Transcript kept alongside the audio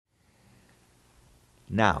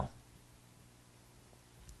Now,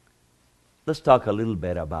 let's talk a little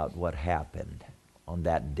bit about what happened on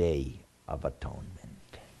that Day of Atonement.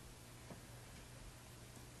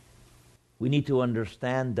 We need to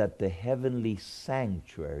understand that the heavenly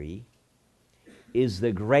sanctuary is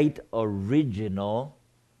the great original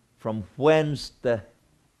from whence the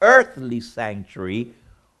earthly sanctuary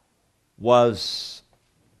was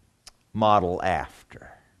modeled after.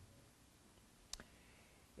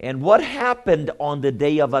 And what happened on the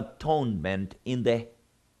Day of Atonement in the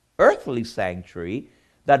earthly sanctuary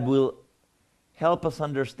that will help us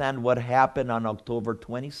understand what happened on October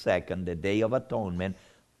 22nd, the Day of Atonement,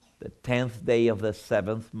 the 10th day of the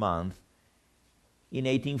 7th month, in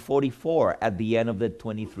 1844, at the end of the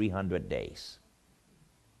 2300 days.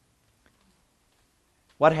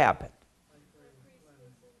 What happened?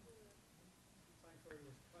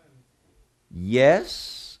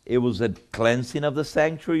 Yes, it was a cleansing of the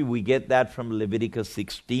sanctuary. We get that from Leviticus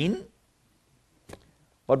 16.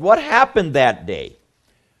 But what happened that day?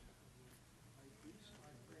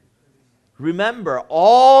 Remember,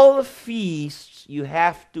 all the feasts, you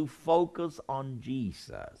have to focus on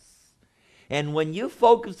Jesus. And when you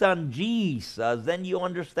focus on Jesus, then you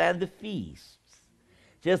understand the feasts.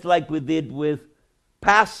 Just like we did with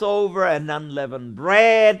Passover and unleavened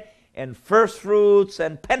bread and first fruits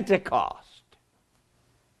and Pentecost.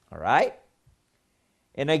 All right?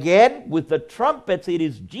 And again, with the trumpets, it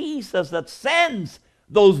is Jesus that sends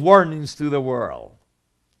those warnings to the world.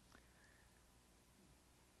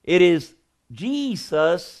 It is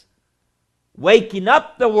Jesus waking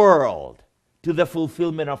up the world to the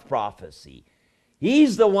fulfillment of prophecy.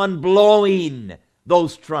 He's the one blowing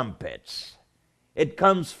those trumpets. It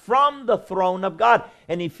comes from the throne of God.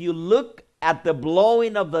 And if you look at the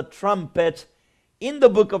blowing of the trumpets in the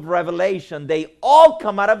book of Revelation, they all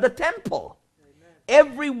come out of the temple. Amen.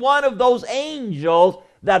 Every one of those angels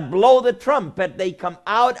that blow the trumpet, they come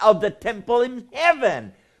out of the temple in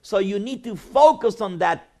heaven. So you need to focus on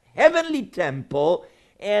that heavenly temple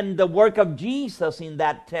and the work of Jesus in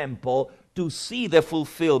that temple to see the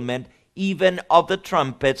fulfillment even of the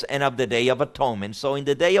trumpets and of the Day of Atonement. So in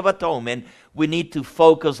the Day of Atonement, we need to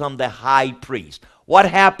focus on the high priest. What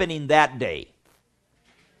happened in that day?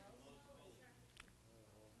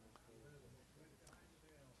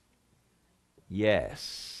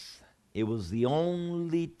 Yes, it was the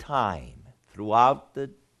only time throughout the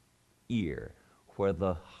year where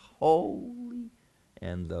the holy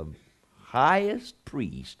and the highest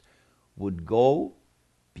priest would go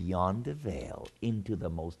beyond the veil into the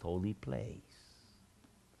most holy place.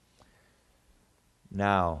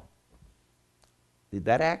 Now, did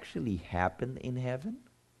that actually happen in heaven?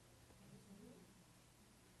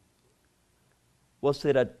 Was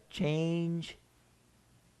it a change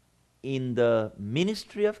in the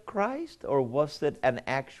ministry of Christ, or was it an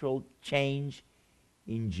actual change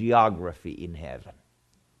in geography in heaven?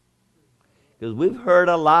 Because we've heard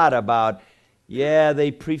a lot about,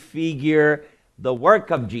 they prefigure the work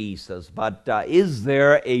of Jesus, but is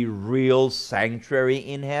there a real sanctuary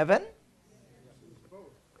in heaven?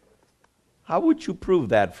 How would you prove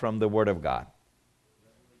that from the Word of God?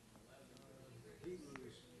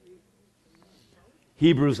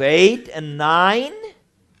 Hebrews 8 and 9.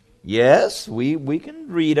 Yes, we can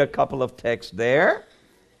read a couple of texts there.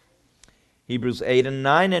 Hebrews 8 and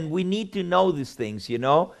 9, and we need to know these things,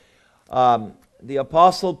 the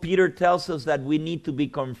Apostle Peter tells us that we need to be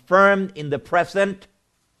confirmed in the present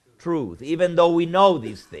truth, even though we know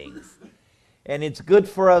these things. And it's good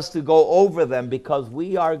for us to go over them because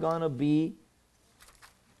we are going to be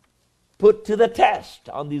put to the test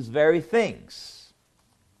on these very things.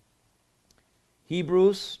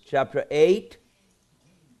 Hebrews chapter 8.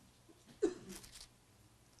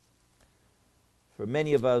 For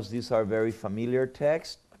many of us, these are very familiar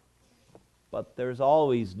texts. But there's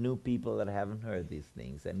always new people that haven't heard these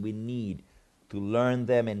things, and we need to learn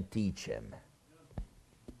them and teach them.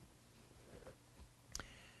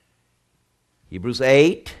 Hebrews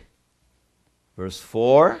 8, verse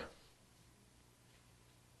 4.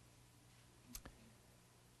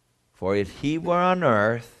 For if he were on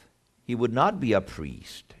earth, he would not be a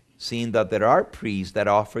priest, seeing that there are priests that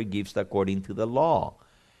offer gifts according to the law.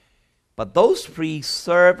 But those priests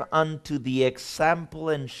serve unto the example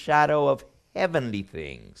and shadow of heavenly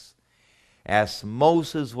things, as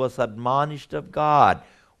Moses was admonished of God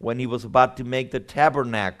when he was about to make the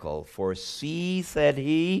tabernacle. For see, said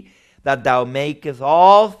he, that thou makest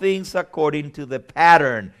all things according to the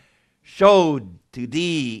pattern showed to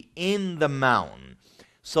thee in the mountain.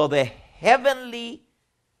 So the heavenly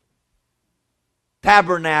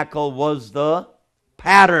tabernacle was the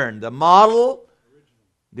pattern, the model,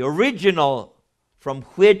 the original from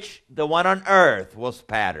which the one on earth was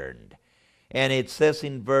patterned. And it says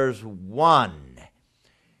in verse 1,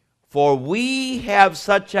 "For we have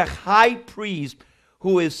such a high priest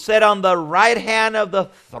who is set on the right hand of the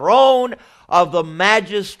throne of the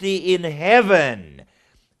majesty in heaven,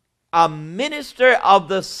 a minister of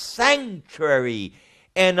the sanctuary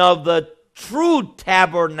and of the true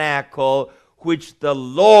tabernacle which the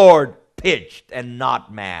Lord pitched and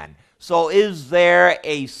not man." So is there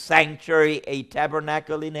a sanctuary, a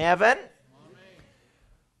tabernacle in heaven?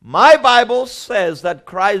 My Bible says that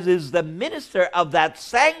Christ is the minister of that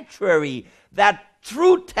sanctuary, that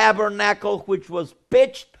true tabernacle which was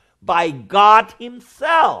pitched by God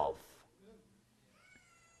himself.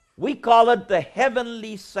 We call it the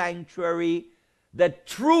heavenly sanctuary, the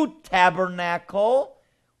true tabernacle.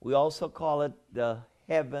 We also call it the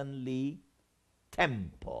heavenly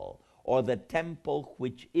temple, or the temple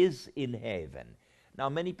which is in heaven. Now,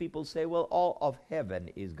 many people say, well, all of heaven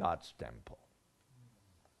is God's temple.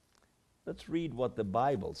 Let's read what the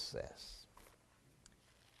Bible says.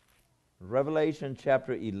 Revelation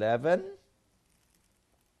chapter 11.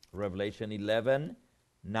 Revelation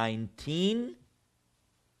 11:19.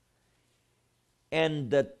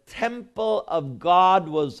 "And the temple of God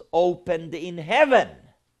was opened in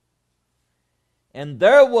heaven. And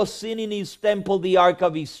there was seen in his temple the ark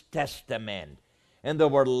of his testament. And there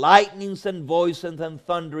were lightnings and voices and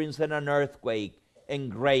thunderings and an earthquake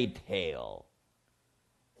and great hail."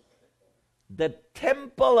 The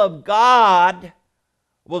temple of God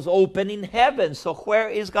was open in heaven. So where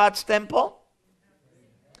is God's temple?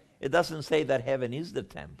 It doesn't say that heaven is the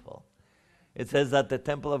temple. It says that the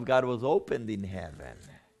temple of God was opened in heaven.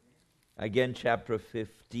 Again, chapter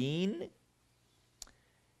 15.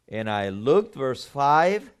 "And I looked," verse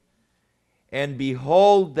 5, "and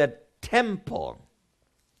behold, the temple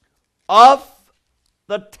of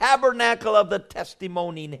the tabernacle of the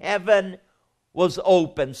testimony in heaven was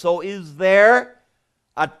open." So is there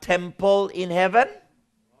a temple in heaven?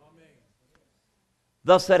 Amen.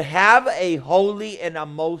 Does it have a holy and a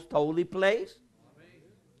most holy place? Amen.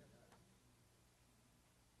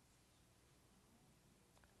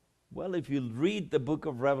 Well, if you read the book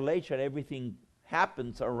of Revelation, everything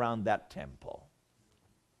happens around that temple.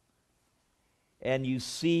 And you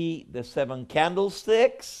see the 7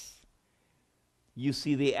 candlesticks. You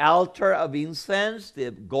see the altar of incense,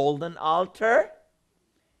 the golden altar.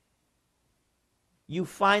 You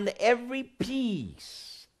find every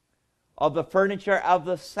piece of the furniture of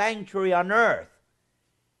the sanctuary on earth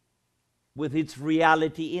with its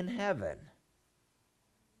reality in heaven.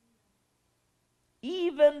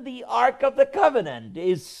 Even the Ark of the Covenant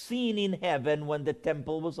is seen in heaven when the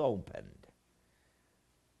temple was opened.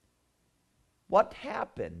 What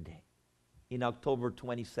happened in October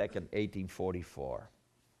 22nd, 1844?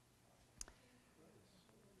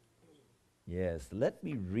 Yes, let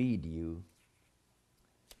me read you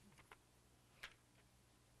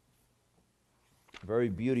a very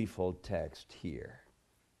beautiful text here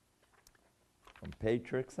from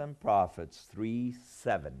Patriarchs and Prophets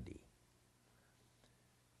 3:70.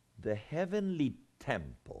 "The heavenly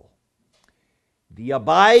temple, the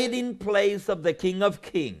abiding place of the King of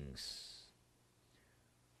Kings,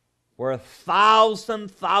 where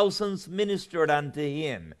 1,000 ministered unto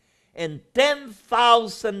him, and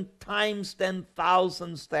 10,000 times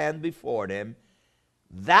 10,000 stand before him,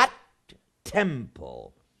 that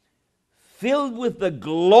temple, filled with the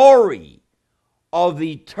glory of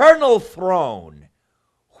the eternal throne,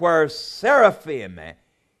 where seraphim,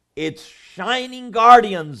 its shining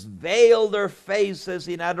guardians, veil their faces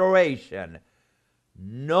in adoration.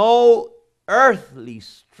 No earthly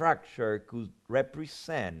structure could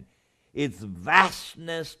represent its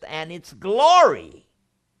vastness and its glory."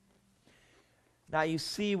 Now you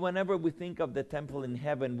see, whenever we think of the temple in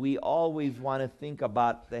heaven, we always want to think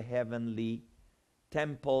about the heavenly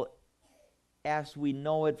temple as we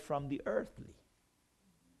know it from the earthly.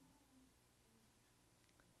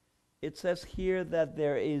 It says here that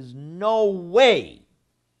there is no way,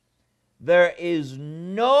 there is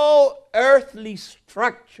no earthly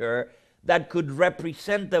structure that could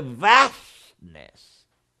represent the vastness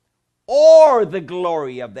or the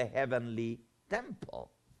glory of the heavenly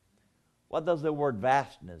temple. What does the word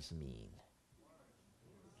vastness mean?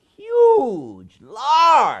 Huge,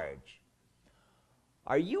 large.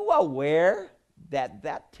 Are you aware that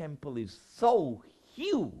that temple is so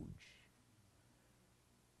huge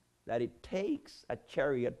that it takes a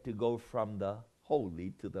chariot to go from the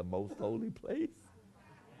holy to the most holy place?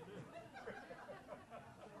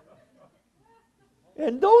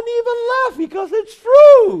 And don't even laugh, because it's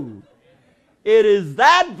true. It is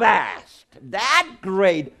that vast, that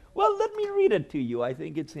great. Well, let me read it to you. I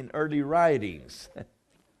think it's in early writings.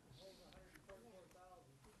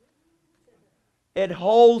 It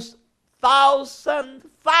holds thousands,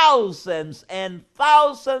 thousands, and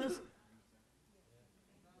thousands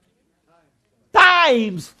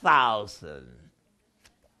times thousand.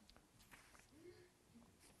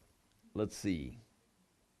 Let's see.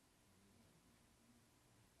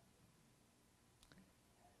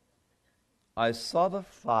 I saw the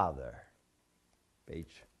Father,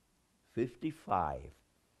 page 55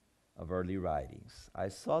 of early writings. I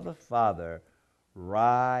saw the Father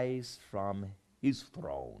rise from his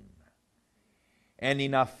throne, and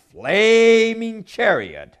in a flaming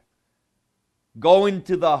chariot go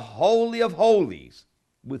into the Holy of Holies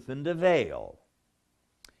within the veil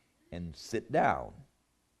and sit down.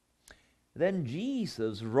 Then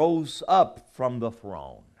Jesus rose up from the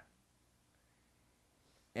throne,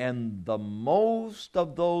 and the most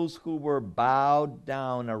of those who were bowed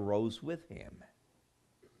down arose with him.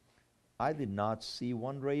 I did not see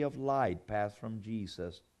one ray of light pass from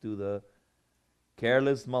Jesus to the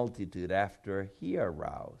careless multitude after he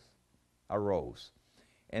arose,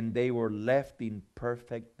 and they were left in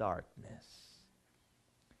perfect darkness.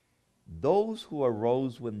 Those who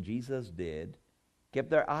arose when Jesus did kept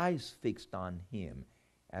their eyes fixed on him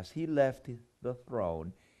as he left the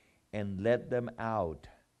throne and led them out.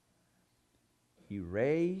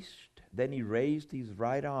 Then he raised his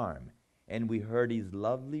right arm, and we heard his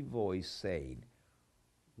lovely voice saying,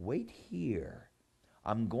 "Wait here.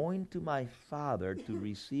 I'm going to my Father to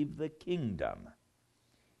receive the kingdom.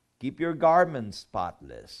 Keep your garments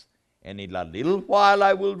spotless, and in a little while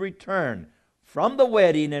I will return from the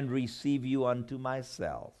wedding and receive you unto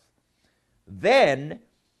myself." Then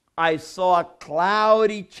I saw a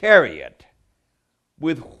cloudy chariot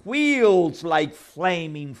with wheels like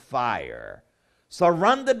flaming fire,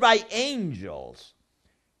 surrounded by angels,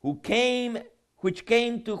 which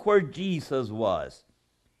came to where Jesus was.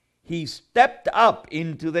 He stepped up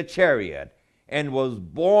into the chariot and was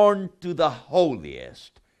borne to the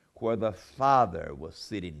holiest, where the Father was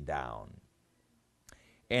sitting down.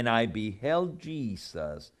 And I beheld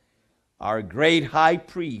Jesus, our great high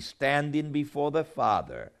priest, standing before the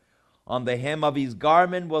Father. On the hem of his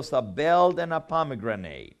garment was a belt and a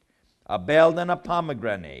pomegranate.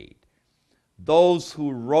 Those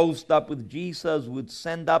who rose up with Jesus would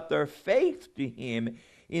send up their faith to him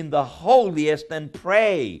in the holiest and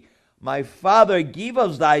pray, "My Father, give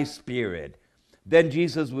us thy Spirit." Then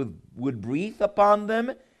Jesus would breathe upon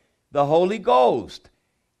them the Holy Ghost.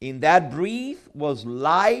 In that breath was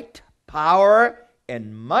light, power,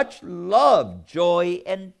 and much love, joy,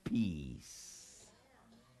 and peace.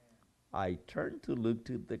 I turned to look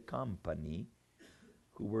to the company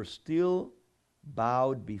who were still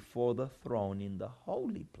bowed before the throne in the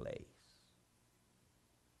holy place.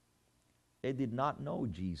 They did not know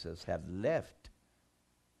Jesus had left.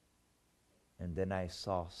 And then I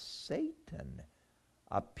saw Satan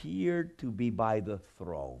appeared to be by the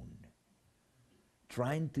throne,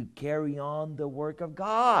 trying to carry on the work of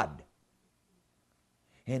God.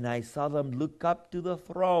 And I saw them look up to the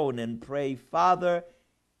throne and pray, "Father,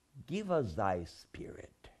 give us thy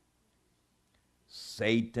Spirit."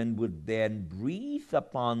 Satan would then breathe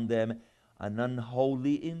upon them an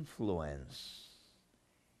unholy influence.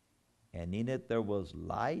 And in it there was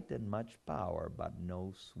light and much power, but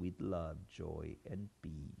no sweet love, joy, and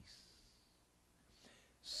peace.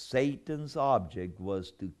 Satan's object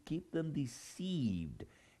was to keep them deceived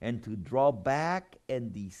and to draw back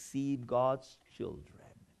and deceive God's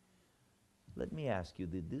children. Let me ask you,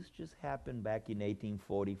 did this just happen back in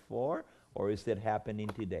 1844, or is it happening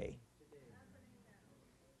today?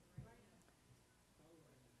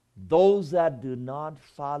 Those that do not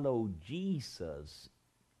follow Jesus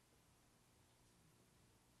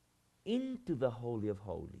into the Holy of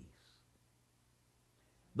Holies,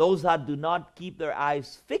 those that do not keep their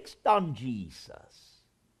eyes fixed on Jesus,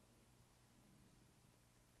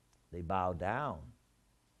 they bow down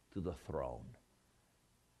to the throne.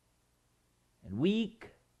 And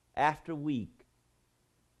week after week,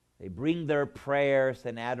 they bring their prayers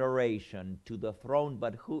and adoration to the throne,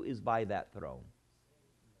 but who is by that throne?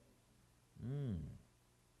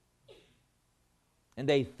 And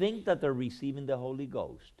they think that they're receiving the Holy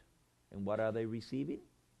Ghost. And what are they receiving?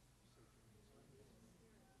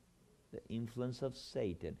 The influence of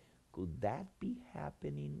Satan. Could that be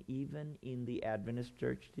happening even in the Adventist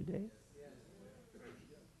church today?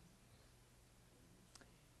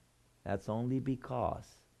 That's only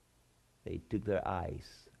because they took their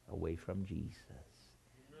eyes away from Jesus.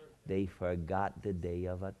 They forgot the Day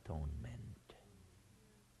of Atonement.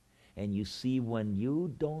 And you see, when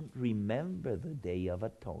you don't remember the Day of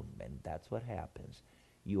Atonement, that's what happens.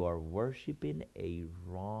 You are worshiping a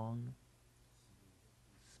wrong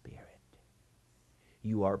spirit.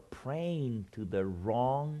 You are praying to the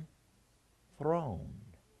wrong throne.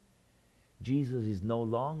 Jesus is no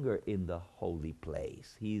longer in the holy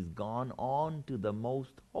place. He's gone on to the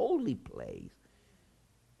most holy place.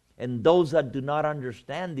 And those that do not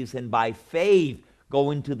understand this and by faith go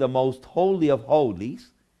into the most holy of holies,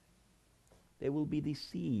 they will be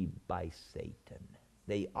deceived by Satan.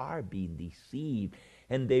 They are being deceived.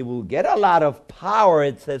 And they will get a lot of power,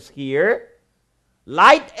 it says here.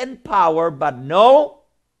 Light and power, but no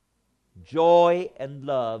joy and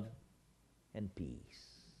love and peace.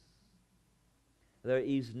 There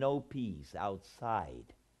is no peace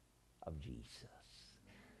outside of Jesus.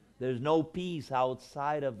 There's no peace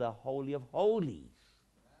outside of the Holy of Holies.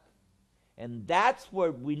 And that's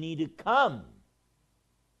where we need to come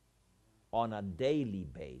on a daily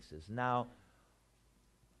basis. Now,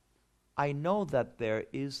 I know that there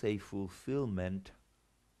is a fulfillment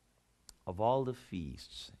of all the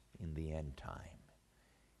feasts in the end time.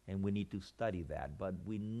 And we need to study that. But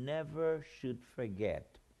we never should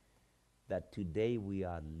forget that today we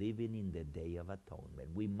are living in the Day of Atonement.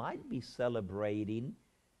 We might be celebrating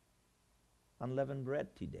unleavened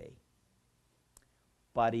bread today.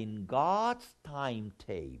 But in God's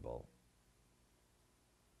timetable,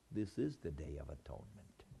 this is the Day of Atonement.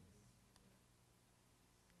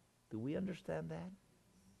 Do we understand that?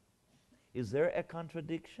 Is there a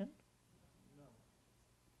contradiction?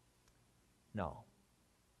 No.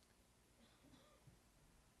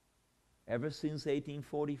 Ever since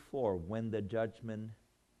 1844, when the judgment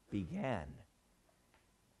began,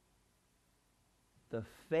 the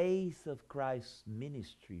face of Christ's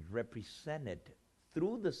ministry represented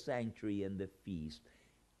through the sanctuary and the feast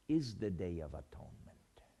is the Day of Atonement.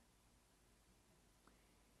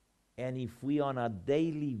 And if we on a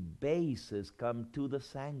daily basis come to the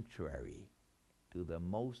sanctuary, to the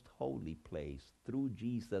most holy place through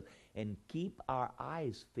Jesus, and keep our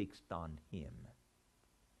eyes fixed on Him,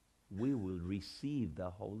 we will receive the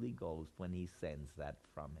Holy Ghost when He sends that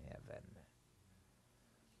from heaven.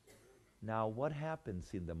 Now, what happens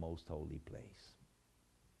in the most holy place?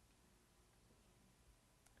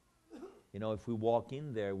 You know, if we walk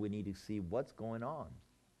in there, we need to see what's going on.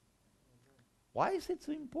 Why is it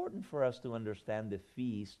so important for us to understand the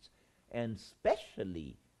feasts, and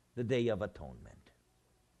especially the Day of Atonement?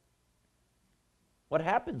 What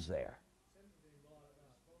happens there?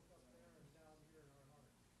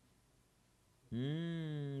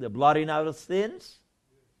 The blotting out of sins?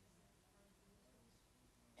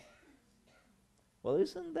 Well,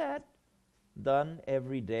 isn't that done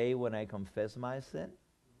every day when I confess my sin?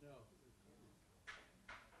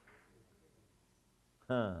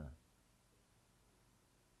 Huh.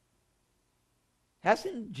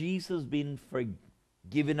 Hasn't Jesus been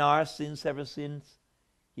forgiven our sins ever since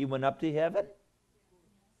He went up to heaven?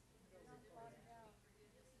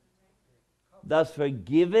 Does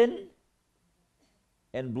forgiven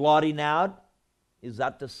and blotting out, is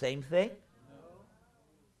that the same thing? No.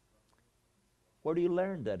 Where do you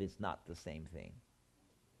learn that it's not the same thing?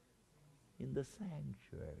 In the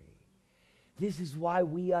sanctuary. This is why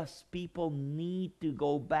we as people need to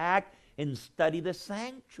go back and study the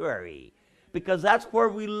sanctuary, because that's where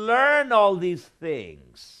we learn all these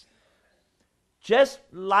things. Just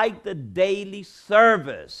like the daily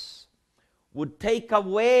service would take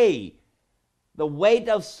away the weight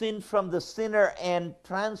of sin from the sinner and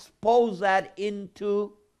transpose that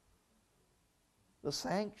into the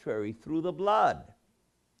sanctuary through the blood.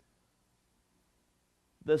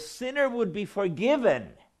 The sinner would be forgiven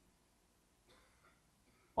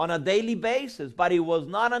on a daily basis, but it was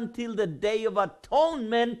not until the Day of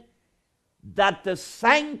Atonement that the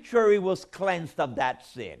sanctuary was cleansed of that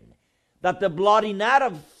sin, that the blotting out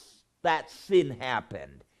of that sin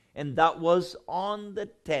happened. And that was on the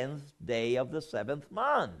 10th day of the 7th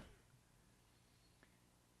month.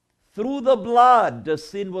 Through the blood, the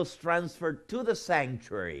sin was transferred to the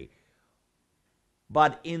sanctuary.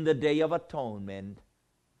 But in the Day of Atonement,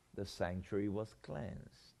 the sanctuary was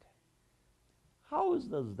cleansed. How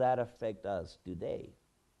does that affect us today?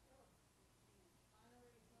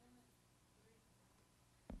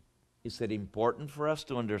 Is it important for us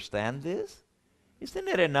to understand this? Isn't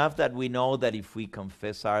it enough that we know that if we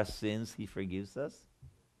confess our sins, He forgives us?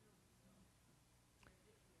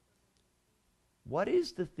 What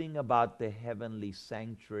is the thing about the heavenly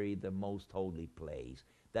sanctuary, the most holy place,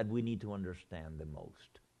 that we need to understand the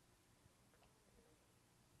most?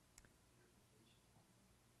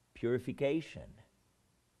 Purification.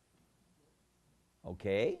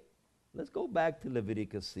 Okay? Let's go back to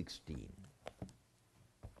Leviticus 16.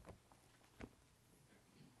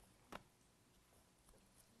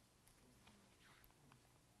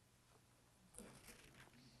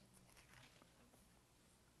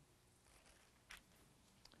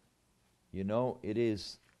 You know, it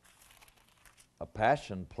is a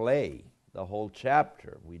passion play, the whole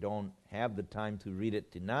chapter. We don't have the time to read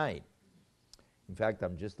it tonight. In fact,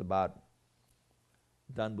 I'm just about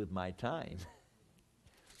done with my time.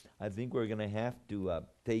 I think we're going to have to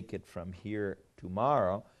take it from here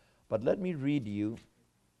tomorrow. But let me read you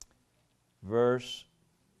verse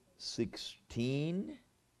 16.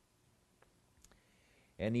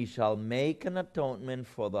 And he shall make an atonement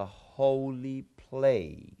for the holy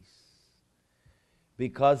place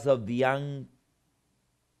because of the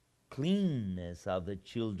uncleanness of the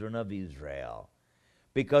children of Israel,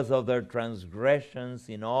 because of their transgressions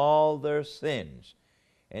in all their sins.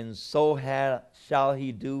 And so shall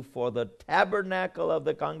he do for the tabernacle of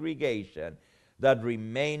the congregation that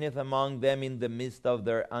remaineth among them in the midst of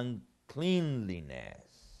their uncleanliness.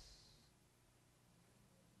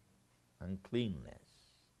 Uncleanness.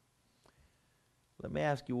 Let me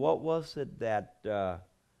ask you, what was it that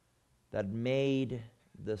made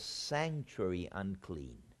the sanctuary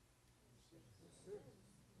unclean?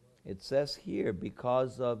 It says here,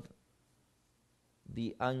 because of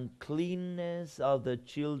the uncleanness of the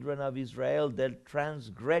children of Israel, their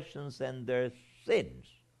transgressions and their sins.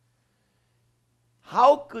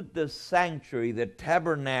 How could the sanctuary, the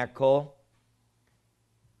tabernacle,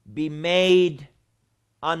 be made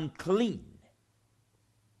unclean?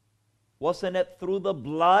 Wasn't it through the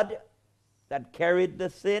blood that carried the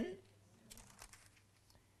sin?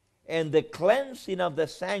 And the cleansing of the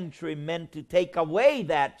sanctuary meant to take away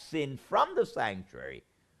that sin from the sanctuary.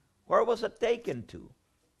 Where was it taken to?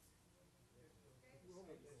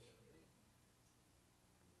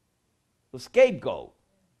 The scapegoat.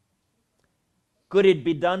 Could it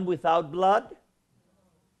be done without blood?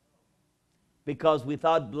 Because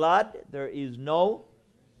without blood there is no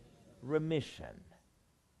remission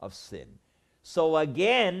of sin. So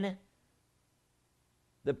again,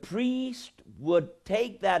 the priest would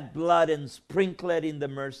take that blood and sprinkle it in the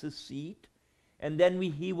mercy seat, and then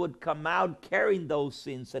he would come out carrying those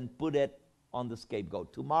sins and put it on the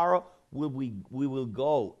scapegoat. Tomorrow we will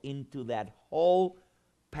go into that whole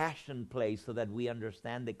passion play so that we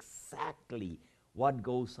understand exactly what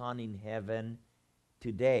goes on in heaven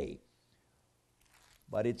today.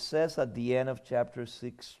 But it says at the end of chapter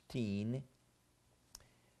 16,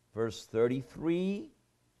 verse 33,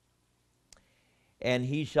 and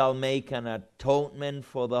he shall make an atonement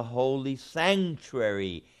for the holy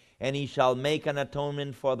sanctuary, and he shall make an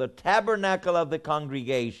atonement for the tabernacle of the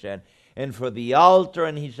congregation, and for the altar,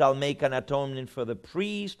 and he shall make an atonement for the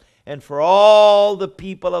priest, and for all the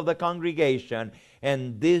people of the congregation.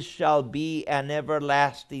 And this shall be an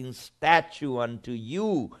everlasting statute unto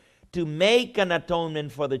you, to make an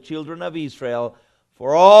atonement for the children of Israel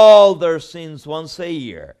for all their sins once a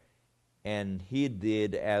year. And he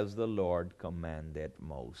did as the Lord commanded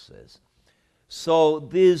Moses. So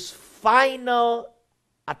this final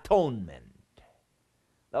atonement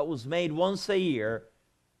that was made once a year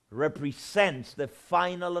represents the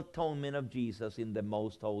final atonement of Jesus in the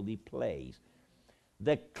most holy place.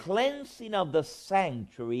 The cleansing of the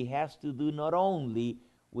sanctuary has to do not only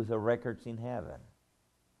with the records in heaven.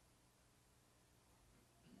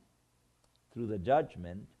 Through the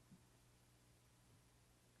judgment,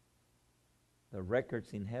 the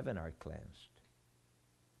records in heaven are cleansed.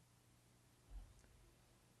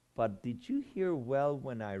 But did you hear well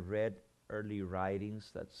when I read early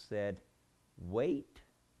writings that said, wait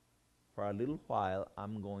for a little while,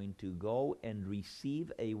 I'm going to go and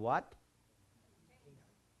receive a what?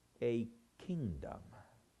 A kingdom.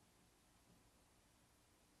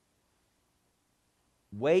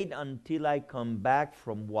 Wait until I come back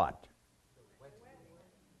from what?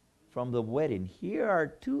 From the wedding. Here are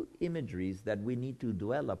two imageries that we need to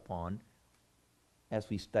dwell upon as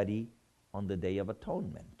we study on the Day of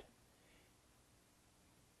Atonement.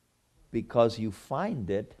 Because you find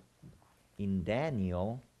it in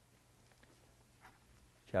Daniel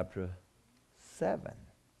chapter 7.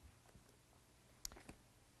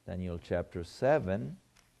 Daniel chapter 7,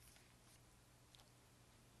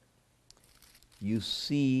 you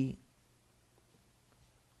see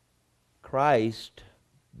Christ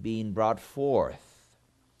being brought forth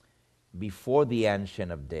before the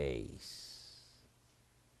Ancient of Days.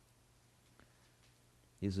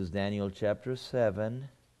 This is Daniel chapter 7,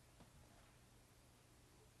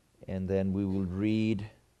 and then we will read,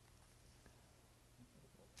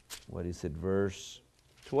 what is it, verse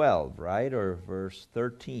 12, right? Or verse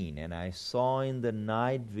 13. And I saw in the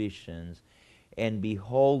night visions, and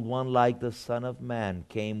behold, one like the Son of Man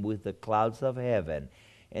came with the clouds of heaven,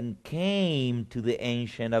 and came to the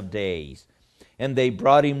Ancient of Days. And they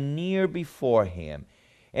brought him near before him.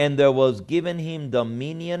 And there was given him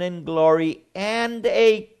dominion and glory and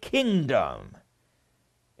a kingdom.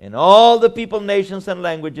 And all the people, nations, and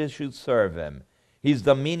languages should serve him. His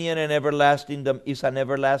dominion and is an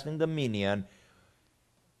everlasting dominion,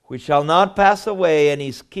 which shall not pass away, and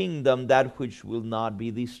his kingdom that which will not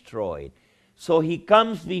be destroyed. So he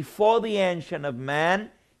comes before the Ancient of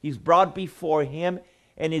Man. He's brought before him,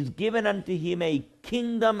 and is given unto him a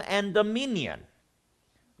kingdom and dominion.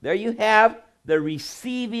 There you have the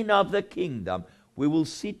receiving of the kingdom. We will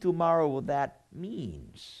see tomorrow what that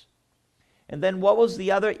means. And then what was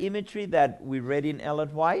the other imagery that we read in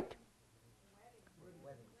Ellen White?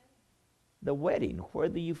 The wedding. Where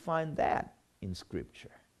do you find that in Scripture?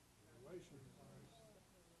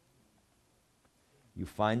 You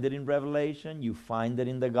find it in Revelation. You find it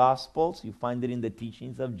in the Gospels. You find it in the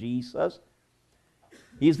teachings of Jesus.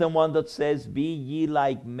 He's the one that says, be ye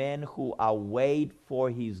like men who await for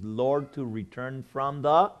his Lord to return from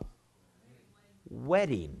the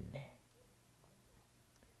wedding.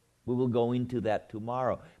 We will go into that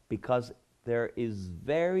tomorrow, because there is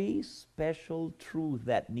very special truth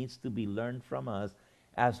that needs to be learned from us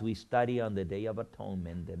as we study on the Day of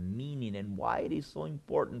Atonement, the meaning and why it is so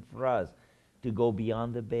important for us to go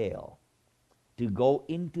beyond the veil, to go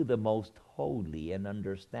into the most holy and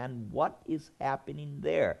understand what is happening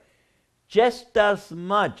there. Just as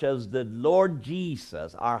much as the Lord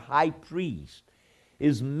Jesus, our high priest,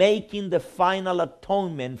 is making the final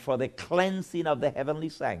atonement for the cleansing of the heavenly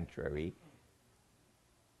sanctuary,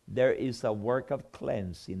 there is a work of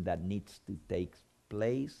cleansing that needs to take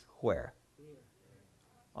place where?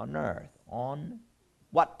 On earth. On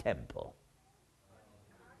what temple?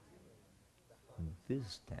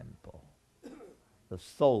 This temple. The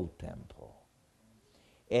soul temple.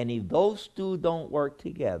 And if those two don't work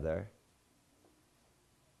together,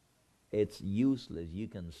 it's useless. You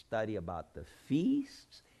can study about the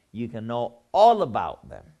feasts. You can know all about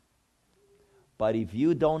them. But if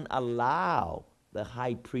you don't allow the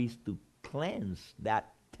high priest to cleanse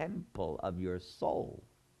that temple of your soul,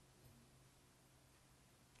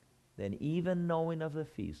 then even knowing of the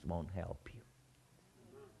feast won't help you.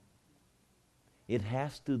 It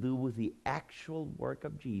has to do with the actual work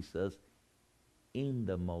of Jesus in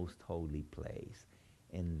the most holy place.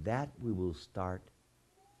 And that we will start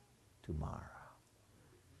tomorrow.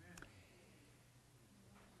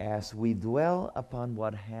 As we dwell upon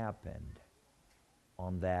what happened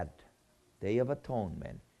on that Day of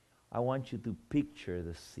Atonement, I want you to picture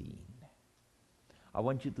the scene. I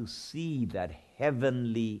want you to see that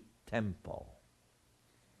heavenly temple,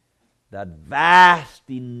 that vast,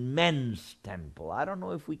 immense temple. I don't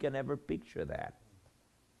know if we can ever picture that.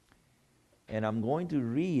 And I'm going to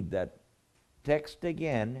read that text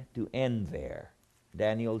again to end there.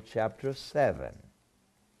 Daniel chapter 7.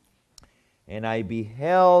 And I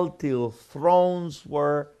beheld till thrones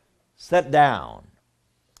were set down,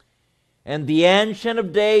 and the Ancient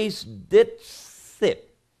of Days did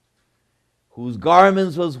sit, whose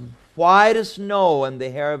garments was white as snow, and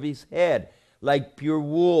the hair of his head like pure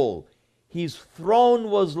wool. His throne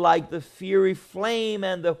was like the fiery flame,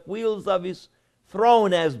 and the wheels of his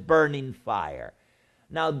throne as burning fire.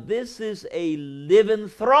 Now this is a living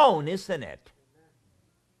throne, isn't it?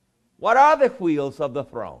 What are the wheels of the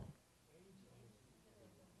throne?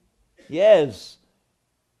 Yes.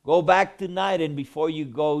 Go back tonight, and before you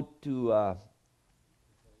go to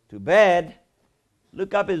bed,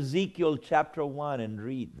 look up Ezekiel chapter 1 and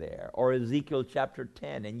read there, or Ezekiel chapter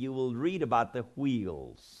 10, and you will read about the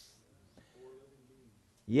wheels.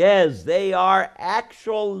 Yes, they are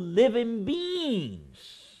actual living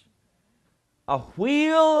beings. A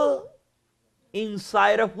wheel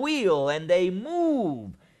inside a wheel, and they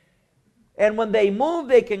move. And when they move,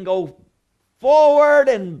 they can go forward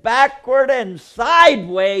and backward and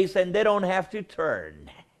sideways, and they don't have to turn.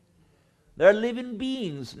 They're living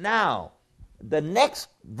beings. Now, the next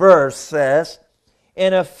verse says,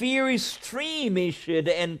 and a fiery stream issued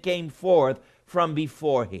and came forth from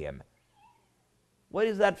before him. What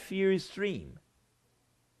is that fiery stream?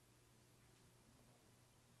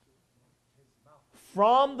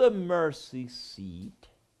 From the mercy seat,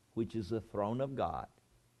 which is the throne of God,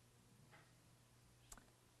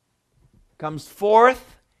 comes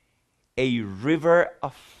forth a river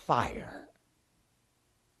of fire.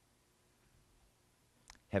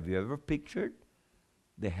 Have you ever pictured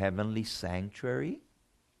the heavenly sanctuary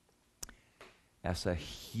as a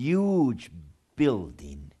huge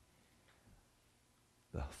building.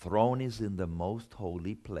 The throne is in the most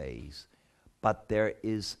holy place, but there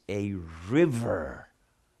is a river,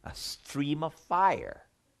 a stream of fire.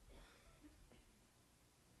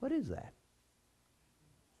 What is that?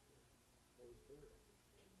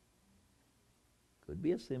 Could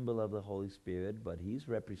be a symbol of the Holy Spirit, but he's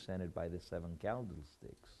represented by the 7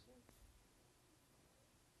 candlesticks.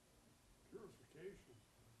 Purification.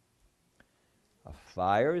 A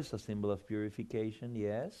fire is a symbol of purification,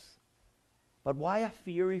 yes. But why a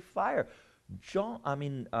fiery fire?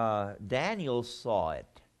 Daniel saw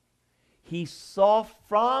it. He saw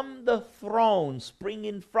from the throne,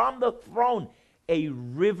 springing from the throne, a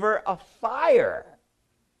river of fire.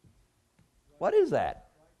 What is that?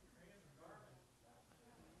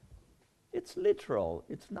 It's literal.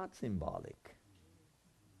 It's not symbolic.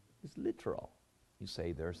 It's literal. You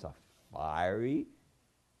say there's a fiery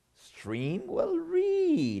stream? Well,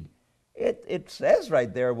 read. It says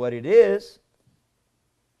right there what it is.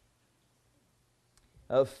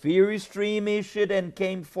 A fiery stream issued and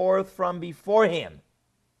came forth from before him.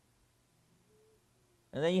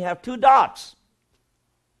 And then you have 2 dots.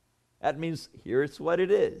 That means here's what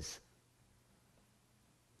it is.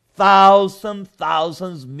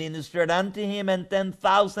 Thousands ministered unto him, and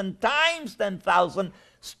 10,000 times 10,000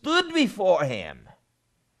 stood before him.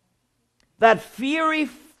 That fiery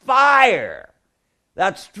fire,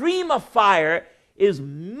 that stream of fire, is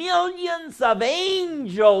millions of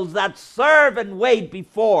angels that serve and wait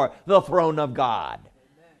before the throne of God.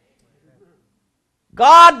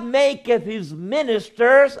 God maketh his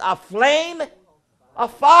ministers a flame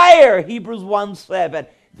of fire, Hebrews 1:7.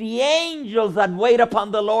 The angels that wait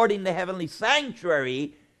upon the Lord in the heavenly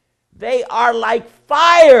sanctuary, they are like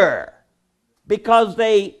fire because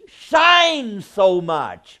they shine so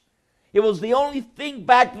much. It was the only thing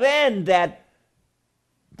back then that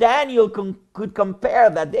Daniel could compare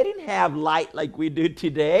that. They didn't have light like we do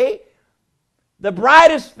today. The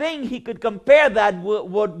brightest thing he could compare that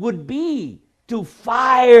would be to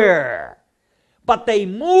fire. But they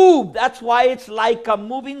moved. That's why it's like a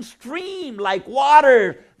moving stream, like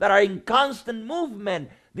water that are in constant movement.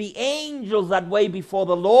 The angels that wait before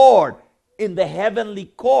the Lord in the heavenly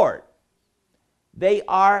court, they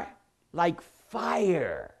are like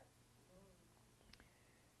fire.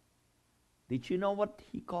 Did you know what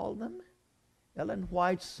he called them? Ellen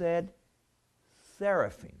White said,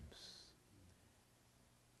 seraphims.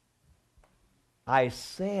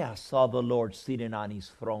 Isaiah saw the Lord sitting on his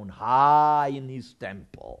throne high in his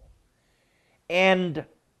temple. And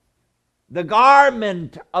the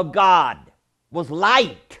garment of God was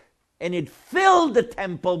light, and it filled the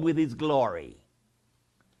temple with his glory.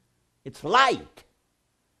 It's light.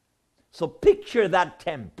 So picture that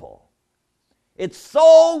temple. It's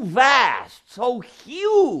so vast, so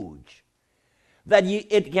huge, that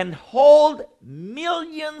it can hold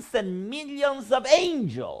millions and millions of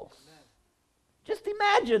angels. Just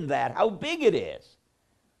imagine that, how big it is.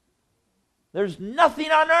 There's nothing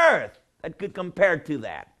on earth that could compare to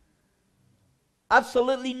that.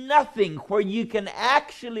 Absolutely nothing where you can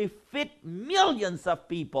actually fit millions of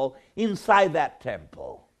people inside that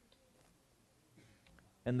temple.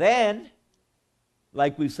 And then,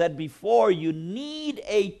 like we said before, you need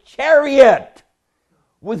a chariot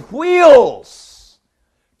with wheels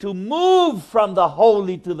to move from the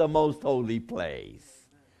holy to the most holy place.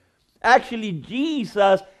 Actually,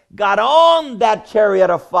 Jesus got on that chariot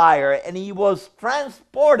of fire and he was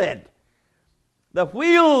transported. The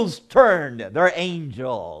wheels turned, they're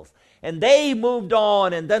angels, and they moved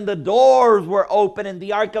on, and then the doors were open and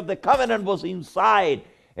the Ark of the Covenant was inside,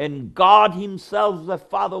 and God himself, the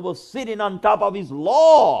Father, was sitting on top of his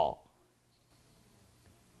law.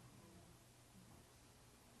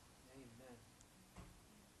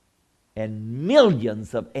 And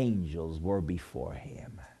millions of angels were before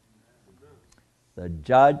him. The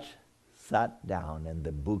judge sat down and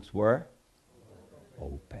the books were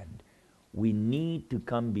opened. We need to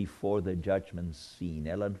come before the judgment scene.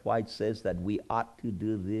 Ellen White says that we ought to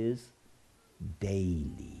do this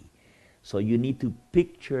daily. So you need to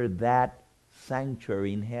picture that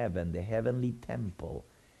sanctuary in heaven, the heavenly temple.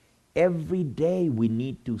 Every day we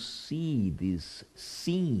need to see this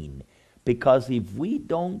scene, because if we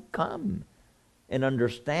don't come and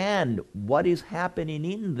understand what is happening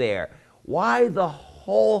in there, why the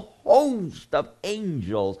whole host of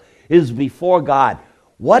angels is before God,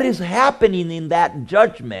 what is happening in that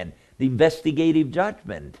judgment, the investigative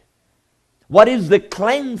judgment, what is the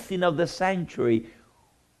cleansing of the sanctuary,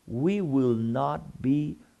 we will not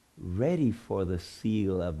be ready for the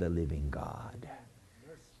seal of the living God.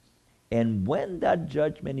 And when that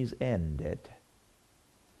judgment is ended,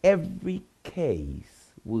 every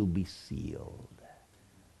case will be sealed.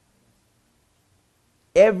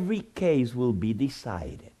 Every case will be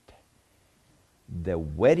decided. The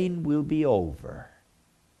wedding will be over.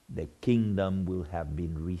 The kingdom will have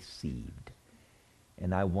been received.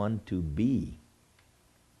 And I want to be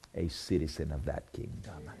a citizen of that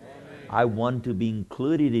kingdom. Amen. I want to be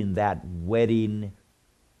included in that wedding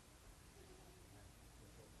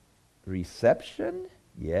reception,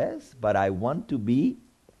 yes, but I want to be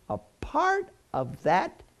a part of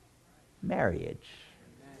that marriage.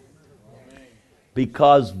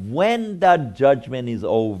 Because when that judgment is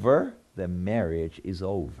over, the marriage is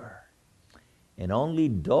over. And only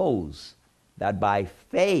those that by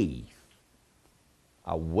faith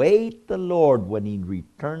await the Lord when he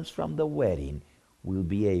returns from the wedding will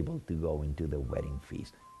be able to go into the wedding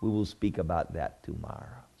feast. We will speak about that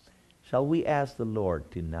tomorrow. Shall we ask the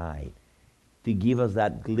Lord tonight to give us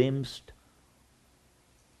that glimpse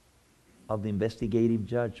of the investigative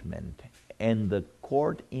judgment and the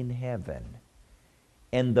court in heaven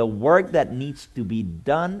and the work that needs to be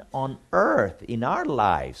done on earth in our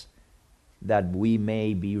lives, that we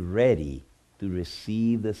may be ready to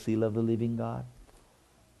receive the seal of the living God?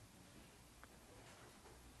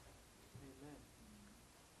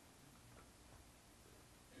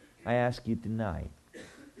 I ask you tonight,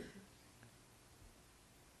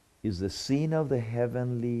 is the scene of the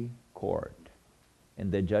heavenly court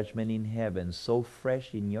and the judgment in heaven so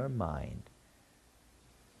fresh in your mind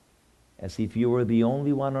as if you were the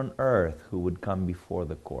only one on earth who would come before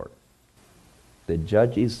the court? The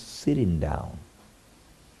judge is sitting down,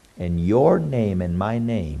 and your name and my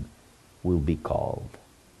name will be called.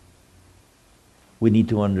 We need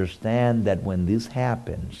to understand that when this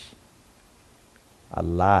happens, our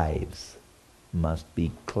lives must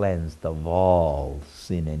be cleansed of all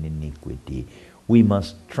sin and iniquity. We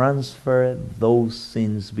must transfer those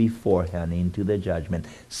sins beforehand into the judgment.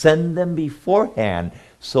 Send them beforehand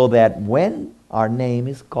so that when our name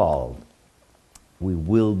is called, we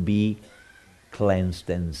will be cleansed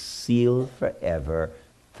and sealed forever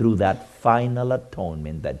through that final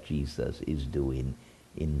atonement that Jesus is doing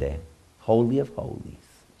in the Holy of Holies.